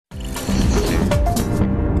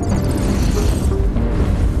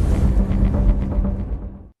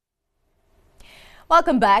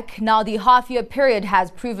Welcome back. Now, the half-year period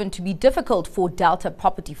has proven to be difficult for Delta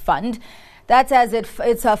Property Fund. That's as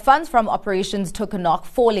its funds from operations took a knock,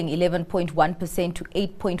 falling 11.1% to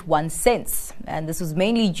 8.1 cents. And this was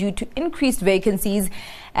mainly due to increased vacancies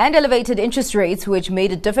and elevated interest rates, which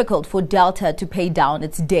made it difficult for Delta to pay down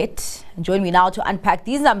its debt. And join me now to unpack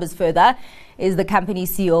these numbers further is the company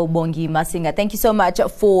CEO, Bongi Masinga. Thank you so much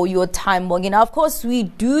for your time, Bongi. Now, of course, we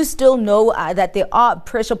do still know that there are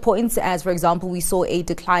pressure points, as, for example, we saw a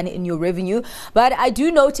decline in your revenue. But I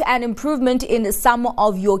do note an improvement in some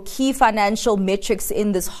of your key financial metrics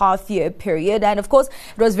in this half-year period. And, of course,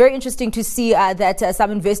 it was very interesting to see that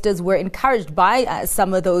some investors were encouraged by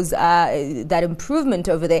some of those that improvement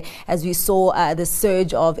over there, as we saw the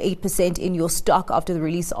surge of 8% in your stock after the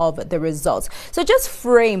release of the results. So just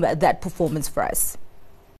frame that performance for us.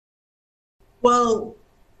 Well,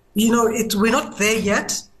 we're not there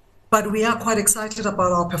yet, but we are quite excited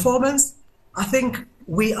about our performance. I think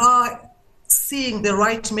we are seeing the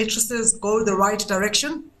right matrices go the right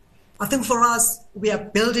direction. I think for us, we are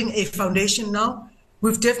building a foundation now.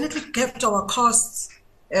 We've definitely kept our costs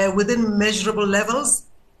within measurable levels.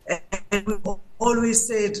 And we've always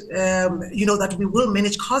said, that we will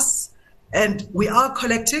manage costs, and we are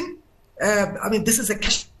collecting. This is a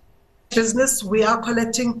cash business. We are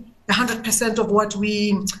collecting 100% of what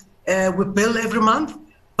we bill every month.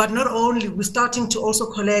 But not only, we're starting to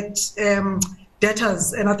also collect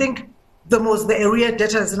debtors, and I think the area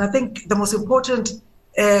debtors. And I think the most important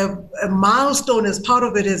milestone as part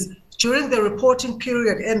of it is during the reporting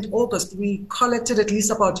period, end August, we collected at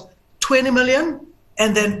least about 20 million.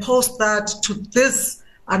 And then post that to this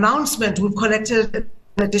announcement, we've collected an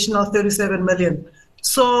additional 37 million.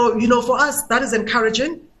 So, for us, that is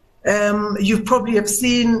encouraging. You probably have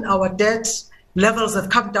seen our debt levels have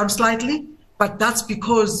come down slightly, but that's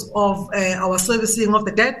because of our servicing of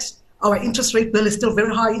the debt. Our interest rate bill is still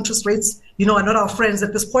very high. Interest rates, are not our friends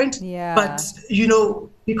at this point. Yeah. But,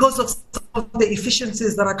 because of some of the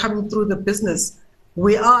efficiencies that are coming through the business,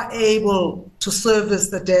 we are able to service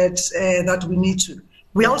the debt that we need to.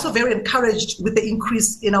 We are also very encouraged with the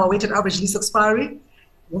increase in our weighted average lease expiry.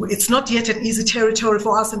 It's not yet an easy territory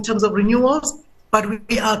for us in terms of renewals, but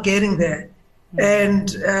we are getting there. And,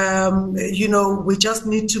 we just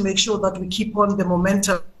need to make sure that we keep on the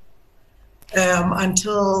momentum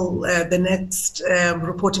until the next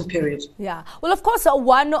reporting period. Yeah. Well, of course,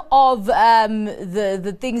 one of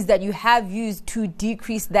the things that you have used to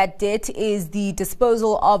decrease that debt is the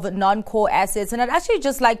disposal of non-core assets. And I'd actually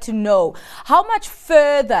just like to know, how much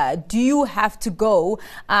further do you have to go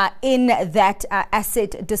in that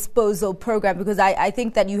asset disposal program? Because I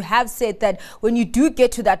think that you have said that when you do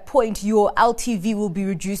get to that point, your LTV will be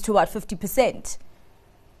reduced to about 50%.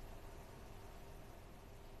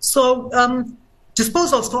 So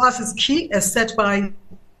disposals for us is key, as set by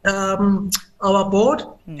our board.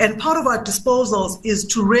 And part of our disposals is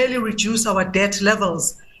to really reduce our debt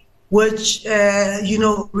levels, which,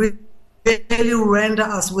 really render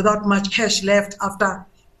us without much cash left after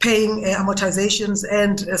paying amortizations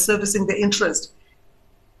and servicing the interest.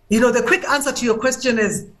 The quick answer to your question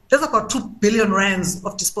is there's about 2 billion rands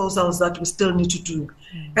of disposals that we still need to do.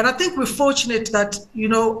 And I think we're fortunate that,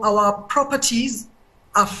 our properties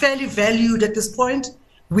are fairly valued at this point.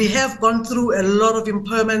 We have gone through a lot of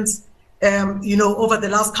impairments, over the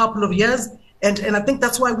last couple of years. And I think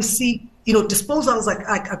that's why we see, disposals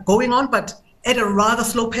are going on, but at a rather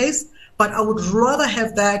slow pace. But I would rather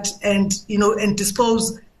have that and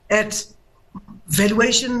dispose at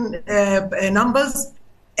valuation numbers.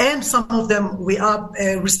 And some of them, we are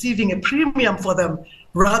receiving a premium for them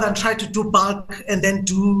rather than try to do bulk and then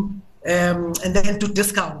do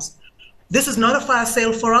discounts. This is not a fire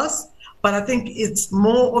sale for us, but I think it's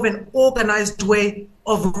more of an organized way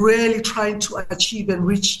of really trying to achieve and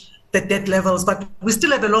reach the debt levels. But we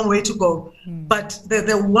still have a long way to go. But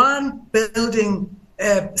the one building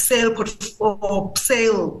sale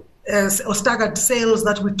or staggered sales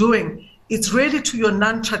that we're doing, it's really to your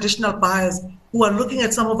non-traditional buyers who are looking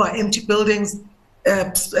at some of our empty buildings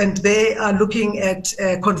and they are looking at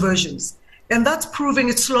conversions. And that's proving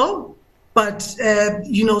it's slow. But,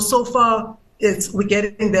 so far we're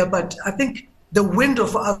getting there. But I think the window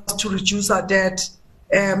for us to reduce our debt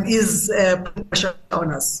is putting pressure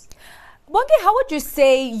on us. Bongi, how would you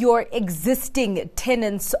say your existing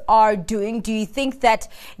tenants are doing? Do you think that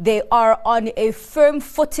they are on a firm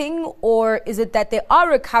footing, or is it that they are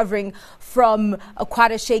recovering from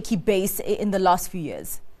quite a shaky base in the last few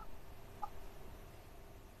years?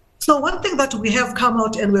 So one thing that we have come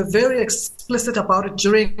out, and we're very explicit about it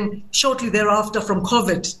shortly thereafter from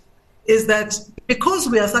COVID, is that because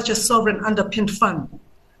we are such a sovereign underpinned fund,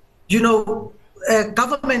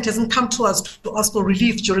 government hasn't come to us to ask for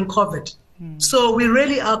relief during COVID. So we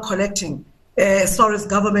really are collecting. As far as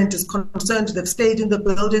government is concerned, they've stayed in the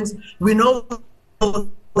buildings. We know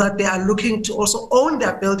that they are looking to also own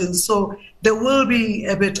their buildings. So there will be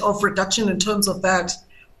a bit of reduction in terms of that.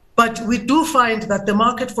 But we do find that the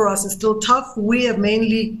market for us is still tough. We have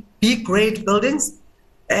mainly B-grade buildings.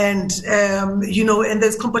 And, and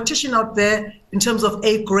there's competition out there in terms of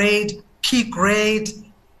A-grade, P-grade.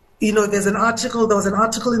 There was an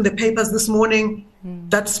article in the papers this morning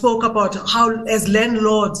that spoke about how, as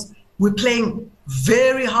landlords, we're playing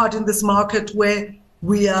very hard in this market where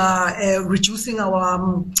we are reducing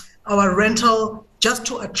our rental just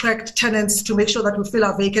to attract tenants to make sure that we fill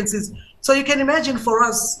our vacancies. So you can imagine for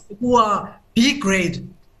us who are B grade,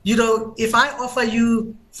 if I offer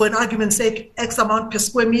you, for an argument's sake, X amount per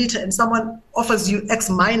square meter and someone offers you X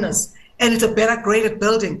minus and it's a better graded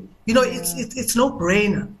building, it's no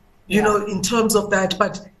brainer, in terms of that.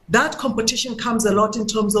 But that competition comes a lot in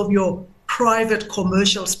terms of your private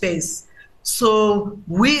commercial space. So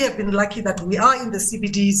we have been lucky that we are in the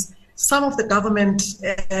CBDs. Some of the government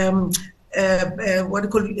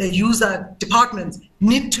user departments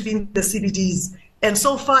need to be in the CBDs. And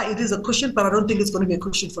so far it is a cushion, but I don't think it's going to be a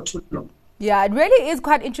cushion for too long. Yeah, it really is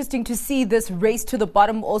quite interesting to see this race to the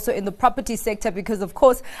bottom also in the property sector, because, of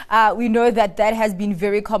course, we know that has been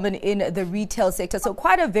very common in the retail sector. So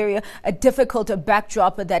quite a difficult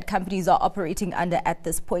backdrop that companies are operating under at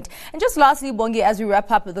this point. And just lastly, Bongi, as we wrap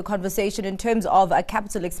up the conversation in terms of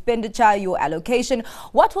capital expenditure, your allocation,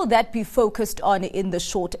 what will that be focused on in the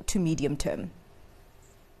short to medium term?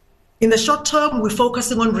 In the short term, we're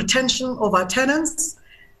focusing on retention of our tenants,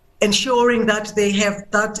 ensuring that they have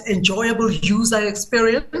that enjoyable user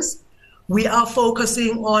experience. We are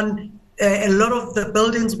focusing on a lot of the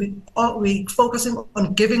buildings. We're focusing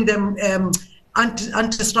on giving them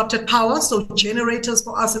undisrupted power. So generators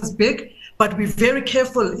for us is big, but we're very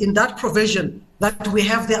careful in that provision that we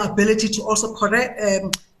have the ability to also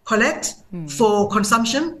collect for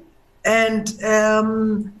consumption. And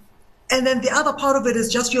then the other part of it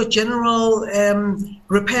is just your general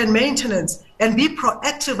repair and maintenance, and be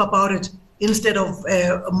proactive about it instead of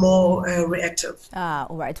more reactive. All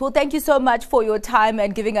right. Well, thank you so much for your time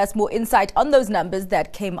and giving us more insight on those numbers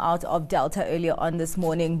that came out of Delta earlier on this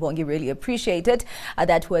morning. Bongi, really appreciate it.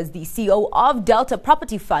 That was the CEO of Delta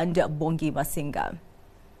Property Fund, Bongi Masinga.